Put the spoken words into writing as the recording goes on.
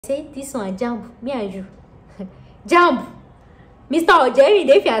Say this one, Jamb, me and you. Jamb, Mr. Jerry,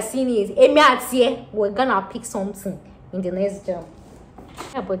 if you are seeing it, we're gonna pick something in the next Jamb.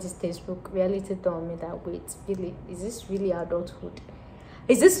 About this textbook, reality told me that wait, really, is this really adulthood?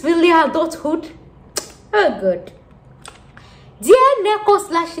 Is this really adulthood? Oh good. Dear Neco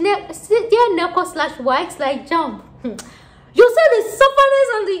slash Waec slash Jamb. You said the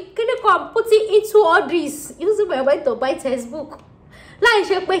sufferings and the clinical I'm putting into all this using my mind to buy textbook. Like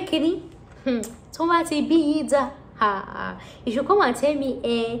she quaking. Tomati be either. If you come and tell me,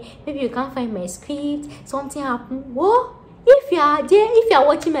 maybe you can't find my script, something happened. What? If you are there, if you are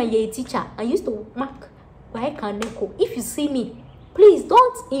watching my teacher, I used to mark Waec and Neco. If you see me, please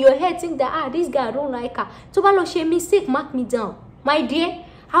don't in your head think that this guy I don't like her. To malo shame mistake, mark me down. My dear,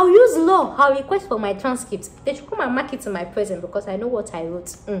 I'll use law, I'll request for my transcripts. They should come and mark it in my present because I know what I wrote.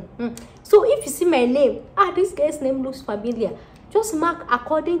 So if you see my name, this guy's name looks familiar, just mark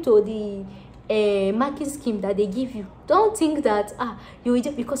according to the marking scheme that they give you. Don't think that you will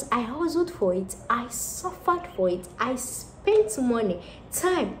just, because I hustled for it, I suffered for it, I spent money,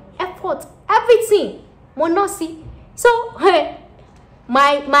 time, effort, everything. Monosi. So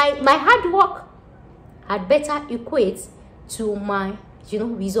my hard work had better equate to my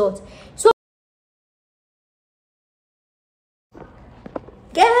result. So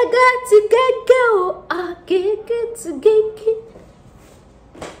get go, get.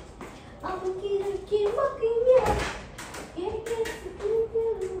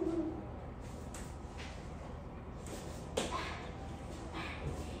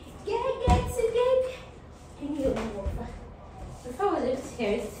 If I was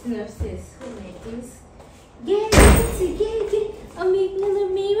upstairs, sitting upstairs, oh my things. Get. I'm making a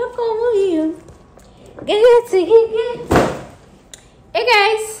miracle here. Get. Hey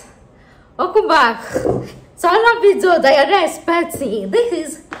guys, welcome back. So another video that you're not expecting. This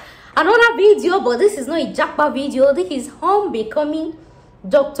is another video, but this is not a jackpot video. This is home becoming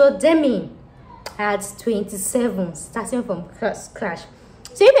Dr. Deming at 27, starting from scratch.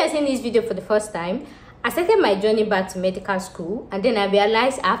 So if you're seeing this video for the first time, I started my journey back to medical school, and then I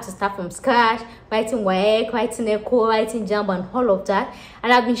realized I have to start from scratch, writing Waec, writing Neco, writing Jamb, and all of that.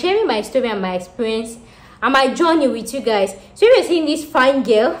 And I've been sharing my story and my experience and my journey with you guys. So if you're seeing this fine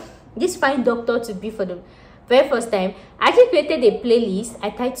girl, this fine doctor to be for the very first time, I actually created a playlist.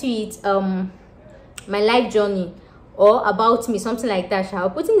 I titled it my life journey or about me, something like that. I'll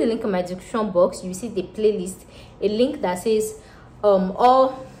put in the link in my description box. You see the playlist, a link that says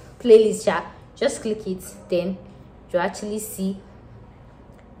all playlists. Just click it, then you actually see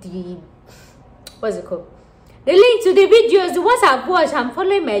the what's it called, the link to the videos, the ones I've watched. I'm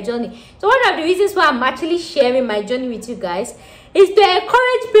following my journey. So one of the reasons why I'm actually sharing my journey with you guys is to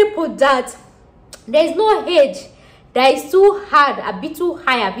encourage people that there is no age that is too hard, a bit too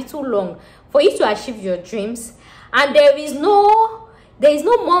high, a bit too long for you to achieve your dreams, and there is no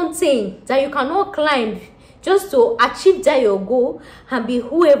mountain that you cannot climb just to achieve that your goal and be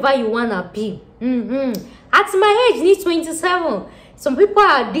whoever you wanna be. At my age, needs 27. Some people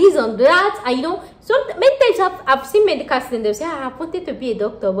are this and that, and so many times I've seen medical students say, I wanted to be a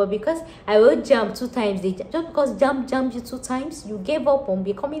doctor, but because I wrote Jamb 2 times, just because Jamb you 2 times, you gave up on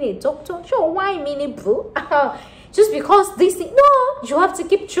becoming a doctor. Sure, why me, bro? Just because this thing, no, you have to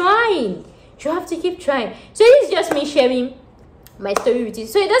keep trying. You have to keep trying. So this is just me sharing my story with you.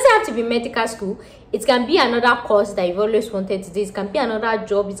 So it doesn't have to be medical school. It can be another course that you've always wanted to do. It can be another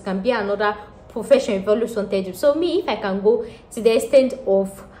job. It can be another profession you've always wanted to do. So me, if I can go to the extent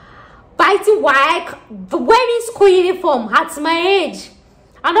of biting Waec, wearing school uniform at my age,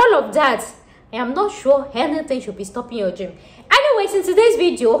 and all of that, I am not sure anything should be stopping your dream. Anyways, in today's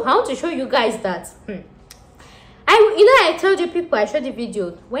video, I want to show you guys that I told you people, I showed the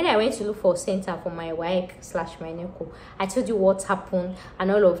video when I went to look for a center for my Waec / my Neco. I told you what happened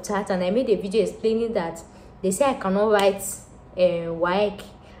and all of that, and I made a video explaining that they say I cannot write Waec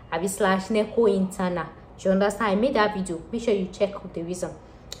 / Neco internal. Do you understand? I made that video. Make sure you check out the reason.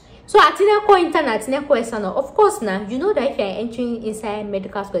 So at Neco internal, at Neco external, of course now you know that if you're entering inside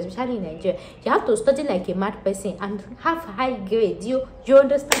medical school, especially in Nigeria, you have to study like a mad person and have high grade. Do you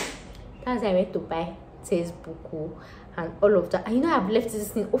understand? That's why I went to buy textbook and all of that. And I've left this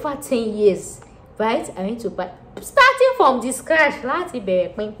thing over 10 years, right? I went to buy, starting from the scratch.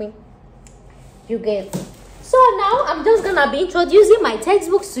 You get. So now I'm just gonna be introducing my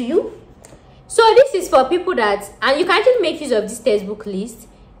textbooks to you. So this is for people that, and you can actually make use of this textbook list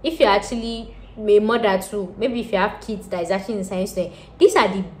if you're actually a mother too. Maybe if you have kids that is actually in science student, these are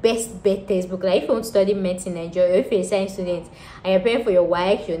the best bet textbook. Like if you want to study medicine in Nigeria, or if you're a science student and you're paying for your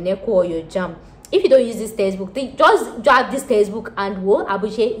Waec, your Neco, or your Jamb, if you don't use this textbook, just drop this textbook and it will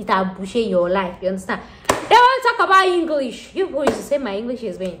abushe your life. You understand? Then we'll talk about English. You boys say my English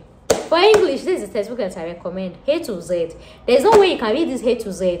is vain. For English, this is the textbook that I recommend. A to Z. There's no way you can read this A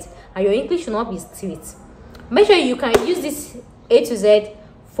to Z and your English should not be straight. Make sure you can use this A to Z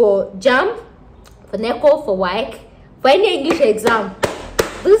for Jamb, for Neco, for Waec, for any English exam.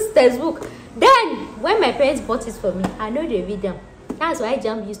 This textbook. Then when my parents bought it for me, I know they read them. That's why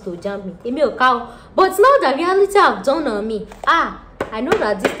Jamb used to jump me. Give me a cow. But now the reality have done on me. I know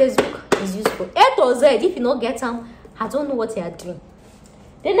that this textbook is useful. A to Z. If you don't get them, I don't know what you are doing.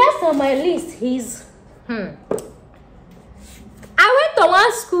 The next on my list is I went to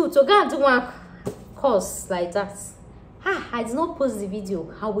one school to go and do one course like that. I did not post the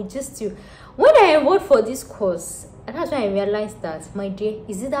video. I will just you. When I enrolled for this course, and that's when I realized that, my dear,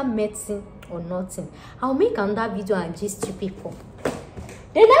 is either medicine or nothing. I'll make another video and just you people.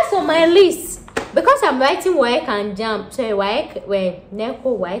 The next on my list, because I'm writing Waec and Jamb, sorry, Waec,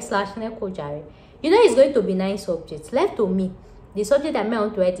 Neco, Waec / Neco Jare. You know it's going to be 9 subjects. Left to me, the subject that I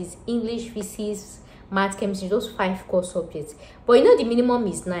want to write is English, physics, math, chemistry, those 5 core subjects. But you know the minimum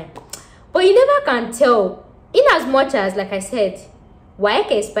is 9. But you never can tell. In as much as, like I said,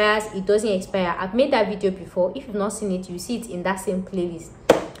 Waec expires, it doesn't expire. I've made that video before. If you've not seen it, you see it in that same playlist.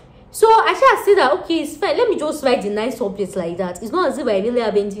 So I shall say that, okay, it's fine. Let me just write the 9 subjects like that. It's not as if I really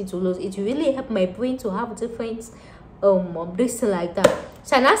have anything to lose. It will really help my brain to have different this thing like that.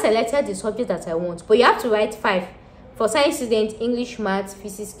 So I now selected the subject that I want. But you have to write 5. For science students, English, maths,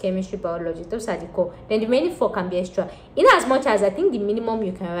 physics, chemistry, biology. Those are the core. Then the remaining 4 can be extra. In as much as I think the minimum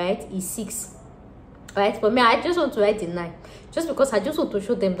you can write is 6. Right? For me, I just want to write the 9. Just because I just want to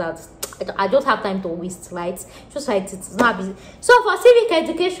show them that I don't have time to waste, right? Just write it. It's not busy. So for civic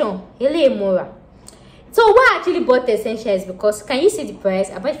education, so why I actually bought the essentials, because can you see the price?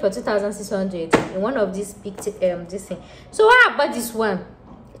 I bought it for 2,600 in one of these big this thing. So why I bought this one?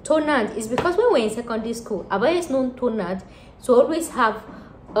 Tonad is because when we're in secondary school, I've always known Tonad to always have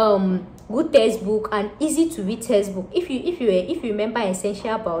good textbook and easy to read textbook. If you remember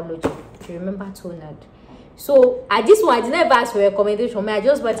essential biology, if you remember Tonad. So at this one, I didn't ever ask for a recommendation. I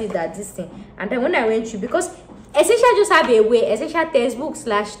just bought it at this thing. And then when I went through, because essential just have a way, essential textbook /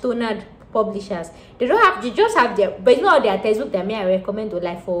 Tonad publishers. They just have their, but it's not their textbook that I recommend,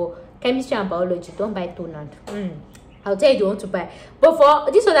 like for chemistry and biology. Don't buy Tonad. I'll tell you they want to buy. But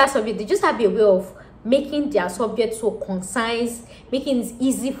for this other subject, they just have a way of making their subject so concise, making it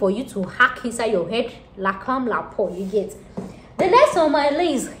easy for you to hack inside your head. La cam la po, you get. The next on my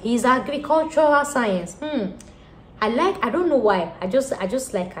list is agricultural science. I don't know why. I just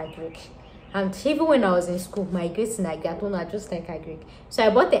like agric. And even when I was in school, my grades in agric, I just like agric. So I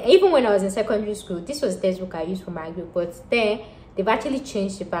bought it. Even when I was in secondary school, this was the textbook I used for my agric. But then they've actually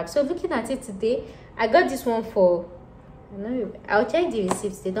changed the back. So looking at it today, I got this one for, I'll check the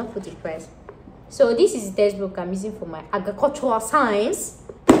receipts. They don't put the price. So this is the textbook I'm using for my agricultural science.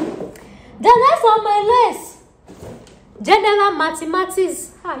 The next on my list, general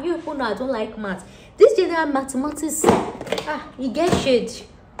mathematics. You people know I don't like math. This general mathematics, you get shade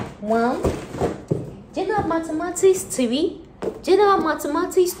 1, general mathematics 3, general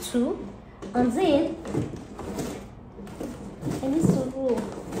mathematics 2, and then I need to go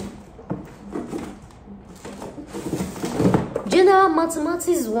general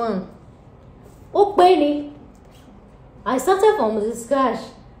mathematics 1. Oh, Benny, I started from the scratch,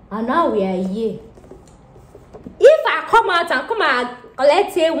 and now we are here. If I come out and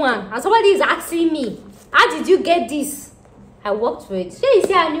let's say 1, and somebody is asking me, how did you get this? I worked for it. So you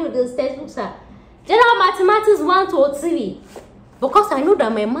see, I knew those textbooks are general mathematics 1 to 3, because I know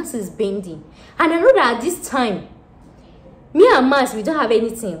that my maths is bending, and I know that at this time, me and maths, we don't have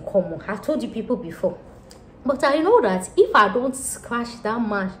anything in common. I've told you people before. But I know that if I don't crash that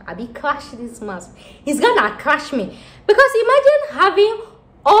math, I be crash this math, it's gonna crash me. Because imagine having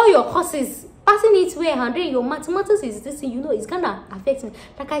all your courses, passing it way, and then your mathematics is this thing, it's gonna affect me.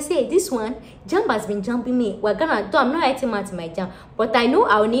 Like I said, this one, Jamb has been jumping me. I'm not writing math in my Jamb, but I know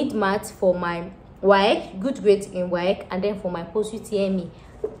I'll need math for my Waec, good grades in Waec, and then for my post-UTME.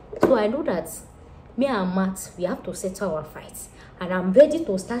 So I know that me and math, we have to settle our fights. And I'm ready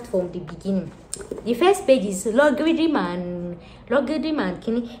to start from the beginning. The first page is logarithm and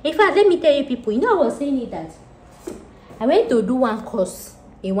kini. In fact, let me tell you people, I was saying it that I went to do one course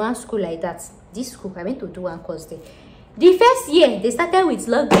in one school like that. This school, I went to do one course there. The first year, they started with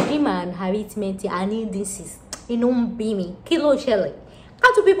logarithm and arithmetic and indices. Be me, kilo shelling.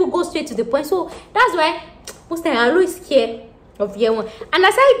 How do people go straight to the point? So that's why most time I'm always scared of year 1. And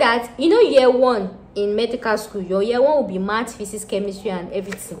aside that, year 1 in medical school, your year 1 will be math, physics, chemistry, and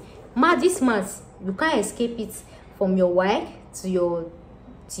everything. This math, you can't escape it from your Waec to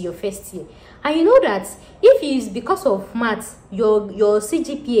your first year. And you know that if it's because of maths, your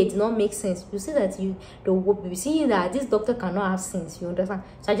CGPA did not make sense, you see that you will be seeing that this doctor cannot have sense, you understand?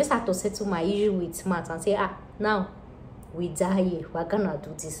 So I just had to settle my issue with maths and say, now we die here, we're gonna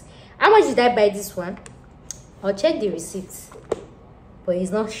do this. How much did I buy this one? I'll check the receipts, but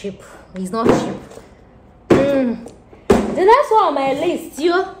it's not cheap. It's not cheap. The next one on my list,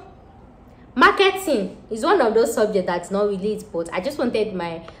 marketing is one of those subjects that's not related, but I just wanted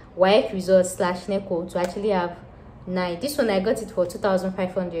my Waec results / Neco to actually have 9. This one I got it for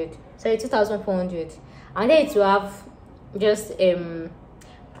 2,500. Sorry, 2,400. And then it will have just me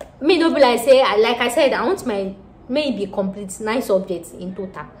no be like say, like I said, I want my maybe complete 9 subjects in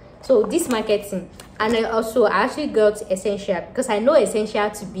total. So this marketing, and I actually got essential because I know essential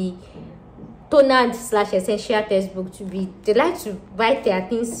to be tonal / essential textbook to be, they like to write their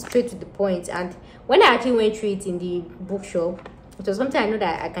things straight to the point. And when I actually went through it in the bookshop, it was something I know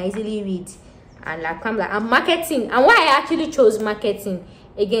that I can easily read. And like I'm marketing, and why I actually chose marketing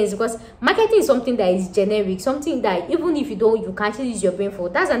again is because marketing is something that is generic, something that even if you don't, you can actually use your brain for.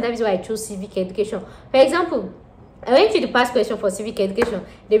 That's another reason why I chose civic education. For example, I went through the past question for civic education.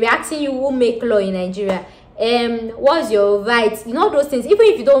 They were asking you who make law in Nigeria, what's your rights, you know, those things. Even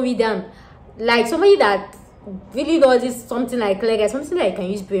if you don't read them, like somebody that really knows this, something like something that I can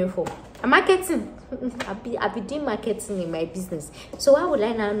use brain for. And marketing, I'll be doing marketing in my business. So why would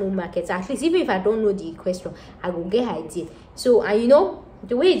I now know marketing? At least even if I don't know the question, I will get idea. So, and you know,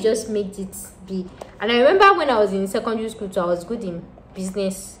 the way it just made it be. And I remember when I was in secondary school, so I was good in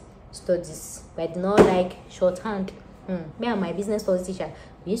business studies, but I did not like shorthand. Me and my business studies teacher,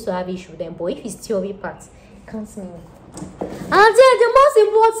 we used to have issue then, but if it's theory part, can't see me. And then the most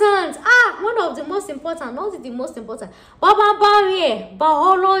important, one of the most important, not the most important,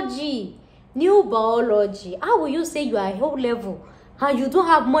 biology, new biology. How will you say you are whole level and you don't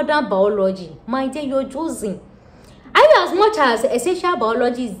have modern biology? My dear, you're choosing. I mean, as much as essential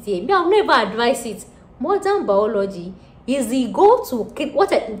biology is there, me, I'll never advise it. Modern biology is the go-to.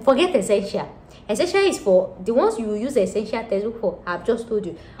 Forget essential. Essential is for the ones you use essential textbook for. I've just told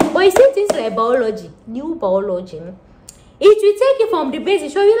you. But you see things like biology, new biology. It will take you from the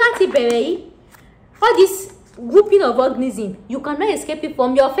basics. So you like all this grouping of organisms, you cannot escape it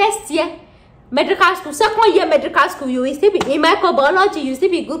from your first year medical school, second year medical school. You will still be in microbiology. You still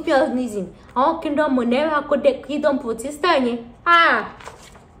be grouping organisms. Kingdom monera, kingdom protista.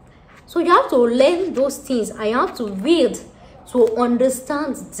 So you have to learn those things, and you have to read to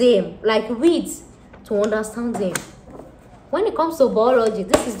understand them. Like read to understand them. When it comes to biology,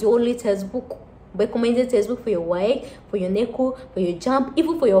 this is the only textbook, recommended textbook for your Waec, for your Neco, for your Jamb,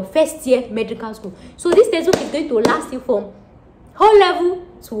 even for your first year medical school. So this textbook is going to last you from whole level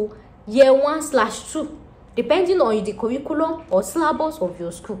to year 1/2, depending on the curriculum or syllabus of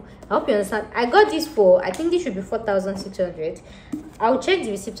your school. I hope you understand. I got this for, I think this should be 4,600. I'll check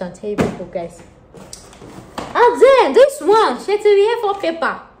the receipt and tell you people, guys. And then this one, A4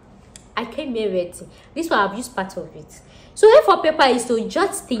 paper. I came here ready. This one I've used part of it. So A4 paper is to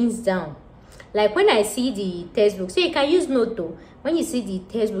jot things down. Like when I see the textbook, so you can use note though. When you see the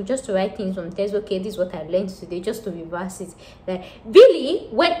textbook, just to write things from textbook. Okay, this is what I learned today, just to reverse it. Like really,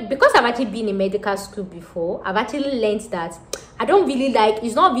 because I've actually been in medical school before, I've actually learned that I don't really like.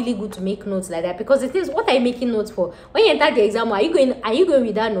 It's not really good to make notes like that, because the thing is, what are you making notes for? When you enter the exam, are you going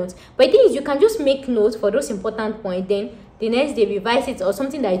with that note? But the thing is, you can just make notes for those important points. Then the next day revise it, or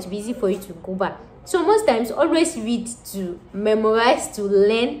something that it's easy for you to go back. So most times, always read to memorize, to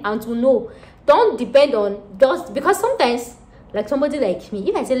learn, and to know. Don't depend on just because sometimes, like somebody like me,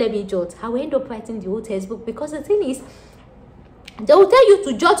 if I say let me jot, I will end up writing the whole textbook, because the thing is, they will tell you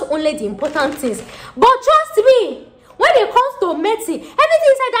to jot only the important things. But trust me, when it comes to medicine, everything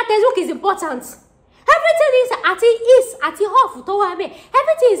inside that textbook is important. Everything is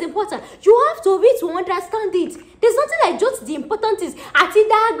everything is important. You have to read to understand it. There's nothing like just the important things. If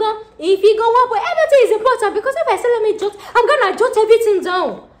you go up, but everything is important, because if I say let me jot, I'm gonna jot everything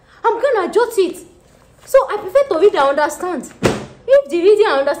down. I'm gonna jot it. So I prefer to read and understand. If the reading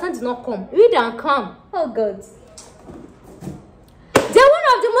and understand does not come, read and come. Oh God. They're one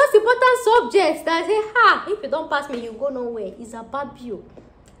of the most important subjects that say, if you don't pass me, you go nowhere. It's about you.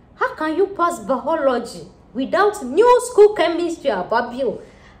 How can you pass biology without new school chemistry about you?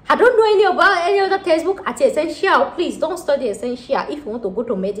 I don't know any other textbook at essential. Please don't study essential if you want to go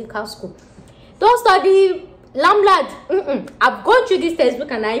to medical school. Don't study Lamblad. I've gone through this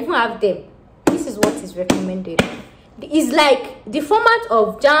textbook and I even have them. This is what is recommended. It's like the format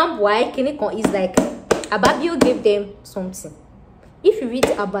of Jamb, Waec, Neco is like Ababio gave them something. If you read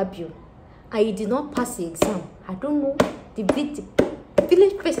Ababio, and you did not pass the exam, I don't know, the village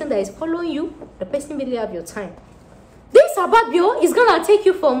person that is following you, the person really have your time. This ababio is gonna take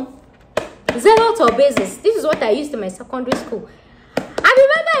you from zero to basis. This is what I used in my secondary school. I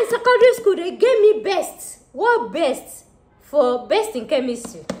remember in secondary school they gave me best. What best? For best in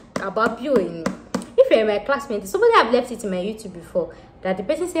chemistry. Ababio in. If you're my classmate, somebody have left it in my YouTube before. That the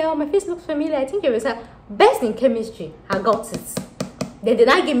person say, oh, my face looks familiar. I think it was best in chemistry. I got it. They did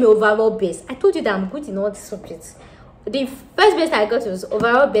not give me overall best. I told you that I'm good in all the subjects. The first best I got was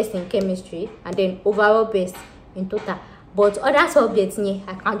overall best in chemistry, and then overall best in total. But other subjects,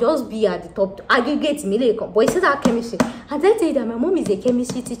 I can just be at the top. Aggregate me, but it's not chemistry. And I tell you that my mom is a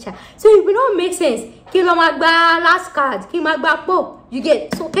chemistry teacher, so it will not make sense. Kilo magba last card, kilo magba pop. You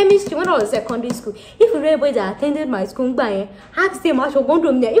get so chemistry when I was in secondary school. If anybody that attended my school, ask them how to go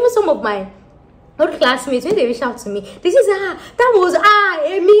to there. Even some of my old classmates, when they reach out to me, they say, that was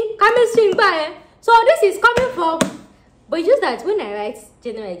Amy chemistry. So this is coming from. But it's just that when I write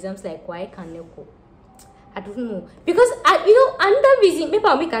general exams like Waec and Neco, I don't know, because another reason, maybe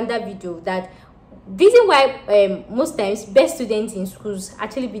I'll make another video, that reason why most times best students in schools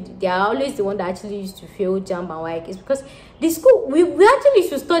actually they are always the one that actually used to fail Jamb and Waec is because the school we actually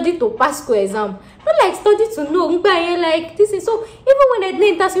should study to pass school exam, not like study to know like this is. So even when I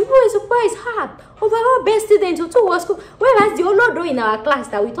didn't pass, people were surprised. Overall best students to was school, whereas the olodo in our class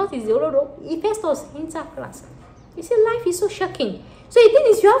that we thought is the olodo, it first us inter class. You see, life is so shocking. So the thing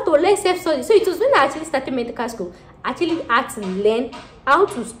is, you have to learn self-study. So it was when I actually started medical school, I actually had to learn how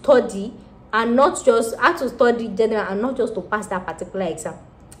to study, and not just how to study general and not just to pass that particular exam.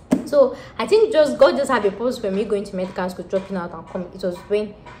 So I think God just had a purpose for me going to medical school, dropping out and coming. It was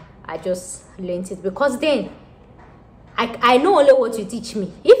when I just learned it, because then I know only what you teach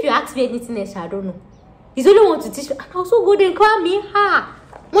me. If you ask me anything else, I don't know. It's only what to teach me. And also go and call me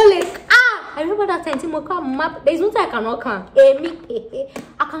more like I remember that time map. There's nothing I cannot come.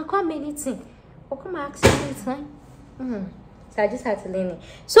 I can come anything. But come ask me anytime. So I just had to learn it.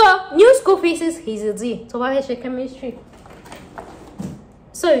 So new school faces is a D. So why is chemistry?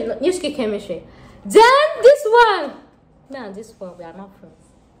 So new school chemistry. Then this one. No, this one we are not friends.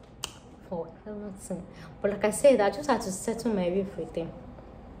 For I'm not saying. But like I said, I just had to settle my everything.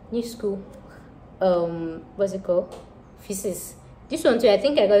 New school. What's it called? Physics. This one too, I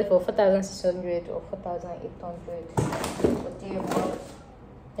think I got it for 4,600 or 4,800.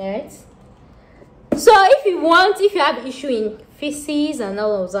 Alright. So if you have issue in physics and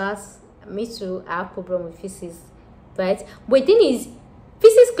all of that, me too, I have problem with physics, right? But the thing is,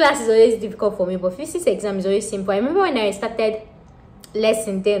 physics class is always difficult for me, but physics exam is always simple. I remember when I started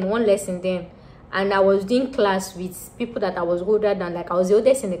one lesson then, and I was doing class with people that I was older than, like I was the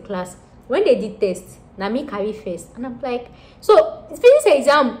oldest in the class. When they did test, now me carry first, and I'm like, so physics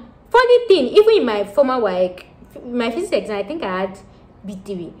exam. Funny thing, even in my former work, my physics exam, I think I had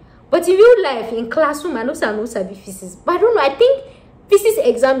B3. But in real life, in classroom, I know be physics. But I don't know. I think physics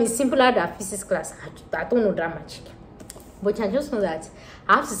exam is simpler than physics class. I don't know that much. But I just know that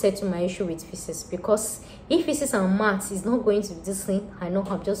I have to settle my issue with physics, because if physics and maths is not going to be this thing, I know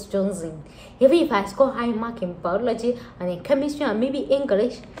I'm just jonesing. Even if I score high mark in biology and in chemistry and maybe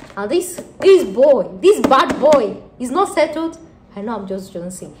English, and this bad boy is not settled, I know I'm just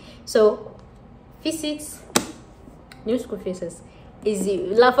jonesing. So physics, new school physics is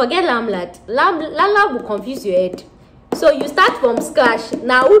forget lamlad. Lamlad will confuse your head. So you start from scratch.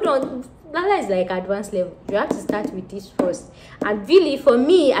 Now Lala is like advanced level. You have to start with this first. And really, for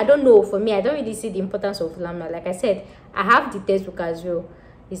me, I don't really see the importance of Lambda. Like I said, I have the textbook as well.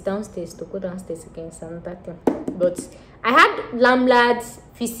 It's downstairs. To go downstairs again is another thing. But I had Lambda,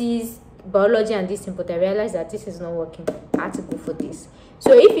 physics, biology, and this thing, but I realized that this is not working. I had to go for this.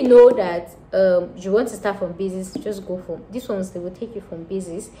 So if you know that you want to start from basis, just go for this ones. They will take you from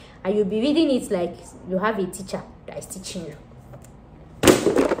basis, and you'll be reading it like you have a teacher that is teaching you.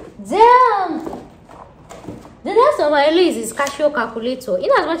 Damn! The next on my list is Casio calculator. In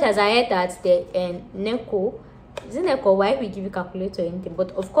as much as I heard that the Neco, isn't Neco why we give you calculator or anything?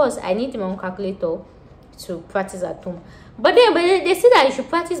 But of course, I need my own calculator to practice at home. But they say that you should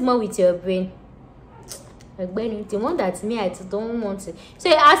practice more with your brain. Like the one that me, I don't want to.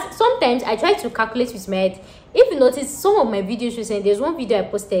 So sometimes I try to calculate with my head. If you notice some of my videos recently, there's one video I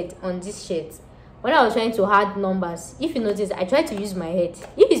posted on this shirt. When I was trying to add numbers, if you notice, I try to use my head.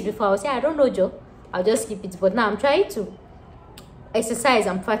 If it's before, I'll say, I don't know, Joe. I'll just keep it. But now I'm trying to exercise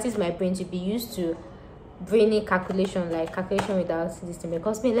and practice my brain to be used to brainy calculation, like calculation without this thing.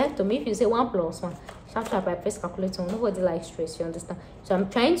 Because me left to me, if you say 1 + 1, sharp, I press calculator. Nobody likes stress, you understand? So I'm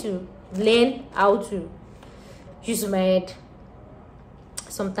trying to learn how to use my head.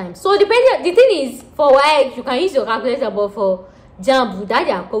 sometimes. So depending, the thing is, for Waec you can use your calculator, but for Jamb without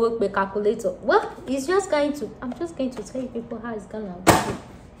your co-work calculator, well, it's just going to, I'm just going to tell you people how it's gonna be.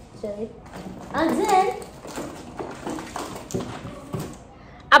 And then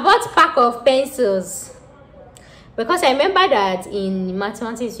I bought a pack of pencils because I remember that in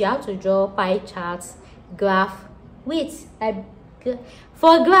mathematics you have to draw pie charts, graph. Wait,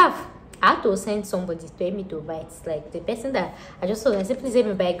 for graph I had to send somebody to help me to buy it. Like the person that I just told, I said, please help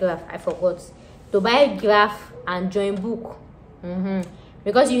me buy graph. I forgot to buy graph and drawing book.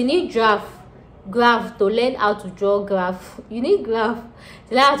 Because you need graph to learn how to draw graph. You need graph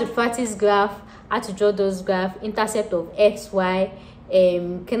to learn how to practice graph, how to draw those graph, intercept of x, y,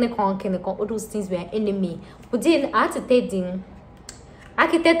 all those things were enemy. But then I had to tell the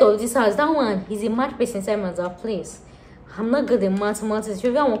architect of this house, that one, he's a mad person inside my place. I'm not good at mathematics. If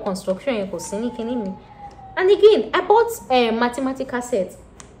you want construction, you can see me. And again, I bought a mathematical set.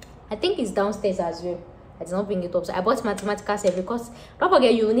 I think it's downstairs as well. I did not bring it up. So I bought mathematical set because don't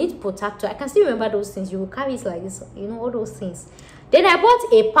forget you need protector. I can still remember those things. You will carry it like this, you know, all those things. Then I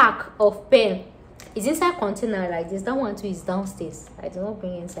bought a pack of pen. It's inside container like this. That one too is downstairs. I did not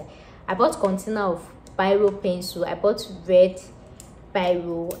bring it inside. I bought container of biro pencil. I bought red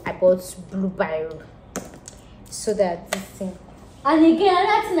biro. I bought blue biro. So that this thing. And again,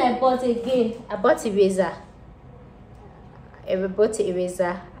 another thing I bought again, I bought eraser.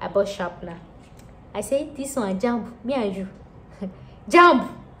 I bought sharpener. I said this one, Jamb, me and you. Jamb,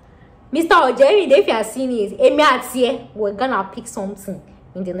 Mr. Jerry, if you are seeing it, we're gonna pick something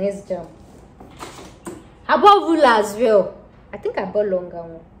in the next Jamb. I bought ruler as well. I think I bought longer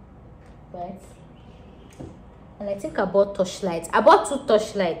one, right? And I think I bought torchlights. I bought 2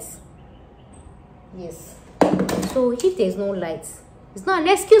 torchlights. Yes. So if there's no light, it's not an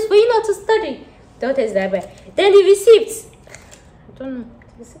excuse for you not to study. Don't test that way. Then the receipt. I don't know.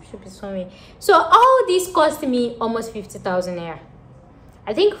 The receipt should be somewhere. So all this cost me almost 50,000 naira.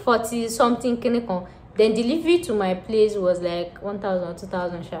 I think 40 something. Then delivery to my place was like 1,000 or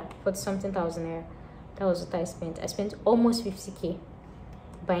 2,000 sha. 40 something thousand naira. That was what I spent. I spent almost 50k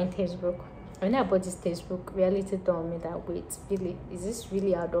buying textbook. When I bought this textbook, reality told me that wait, really, is this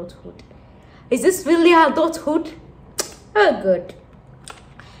really adulthood? Is this really adulthood? Oh good.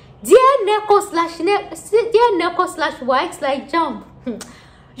 Dear Neco slash Waec Jamb.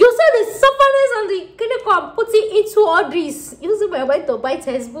 You saw the suffering and the clinical I'm putting into all this. Using my way to buy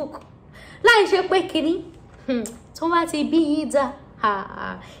textbook. Like she quickly. Tomati be either.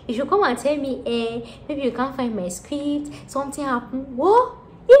 You should come and tell me, maybe you can't find my script, something happened. What?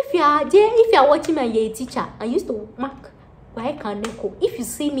 If you are there, if you are watching me and you're a teacher, I used to mark Waec and Neco. If you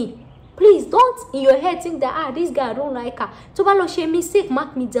see me, please don't in your head think that this guy I don't like her. So I shame mistake,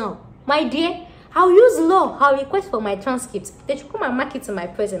 mark me down. My dear, I'll use law, I'll request for my transcripts. They should come and mark it in my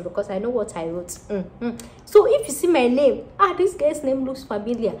present because I know what I wrote. So if you see my name, this guy's name looks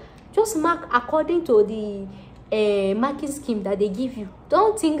familiar, just mark according to the marking scheme that they give you.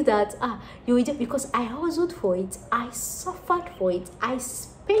 Don't think that you will just, because I hustled for it, I suffered for it, I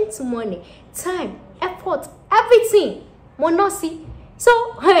spent money, time, effort, everything. Monosi. So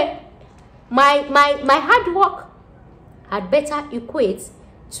my hard work had better equate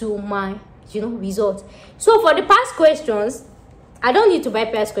to my result. So for the past questions, I don't need to buy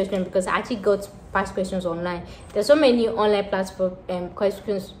past questions because I actually got past questions online. There's so many online platform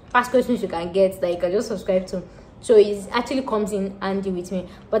past questions you can get that you can just subscribe to. So it actually comes in handy with me.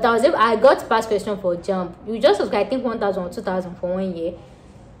 But I got past question for Jamb. You just subscribe, I think 1,000 or 2,000 for 1 year.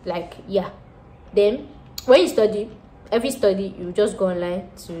 Like yeah. Then when you study, every study you just go online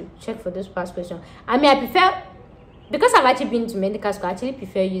to check for those past questions. I mean, I prefer, because I've actually been to medical school, I actually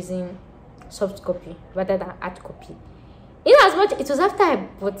prefer using soft copy rather than hard copy. In as much, it was after I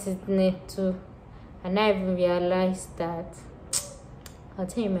bought it too, and I even realized that I'll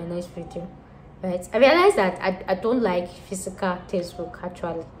tell you in my next video. Right, I realized that I don't like physical textbook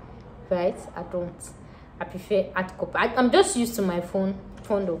actually. Right, I don't. I prefer hard copy. I'm just used to my phone,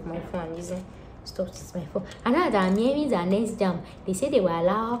 fond of my phone, and using stuff with my phone. And now that I'm hearing the next Jamb, they say they will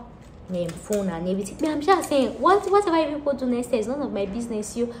allow my phone and everything. I'm just saying, whatever people do next year is none of my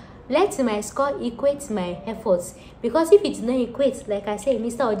business. You let my score equate my efforts, because if it's not equate, like I said,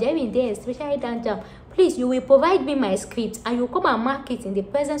 Mr. Ojerin there, especially down Jamb, please, you will provide me my script and you come and mark it in the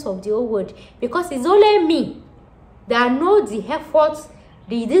presence of the whole world, because it's only me that know the effort,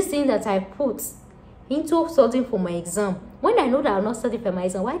 this thing that I put into studying for my exam. When I know that I'm not studying for my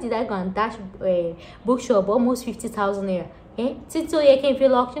exam, why did I go and dash bookshop almost 50,000 naira? So you can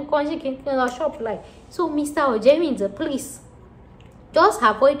feel auction shop like. So Mr. Ojerin, please just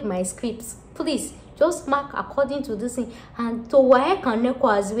avoid my scripts. Please just mark according to this thing. And to Waec and Neco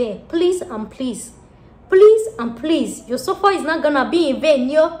as well, please and please, please and please, your suffer is not gonna be in vain.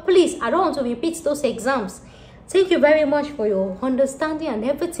 Please, I don't want to repeat those exams. Thank you very much for your understanding and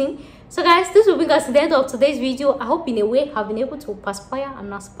everything. So guys, this will bring us to the end of today's video. I hope in a way I've been able to perspire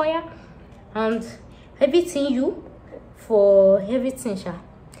and aspire and everything you for everything, sha.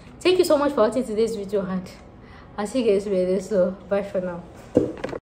 Thank you so much for watching today's video, and I'll see you guys later. So bye for now.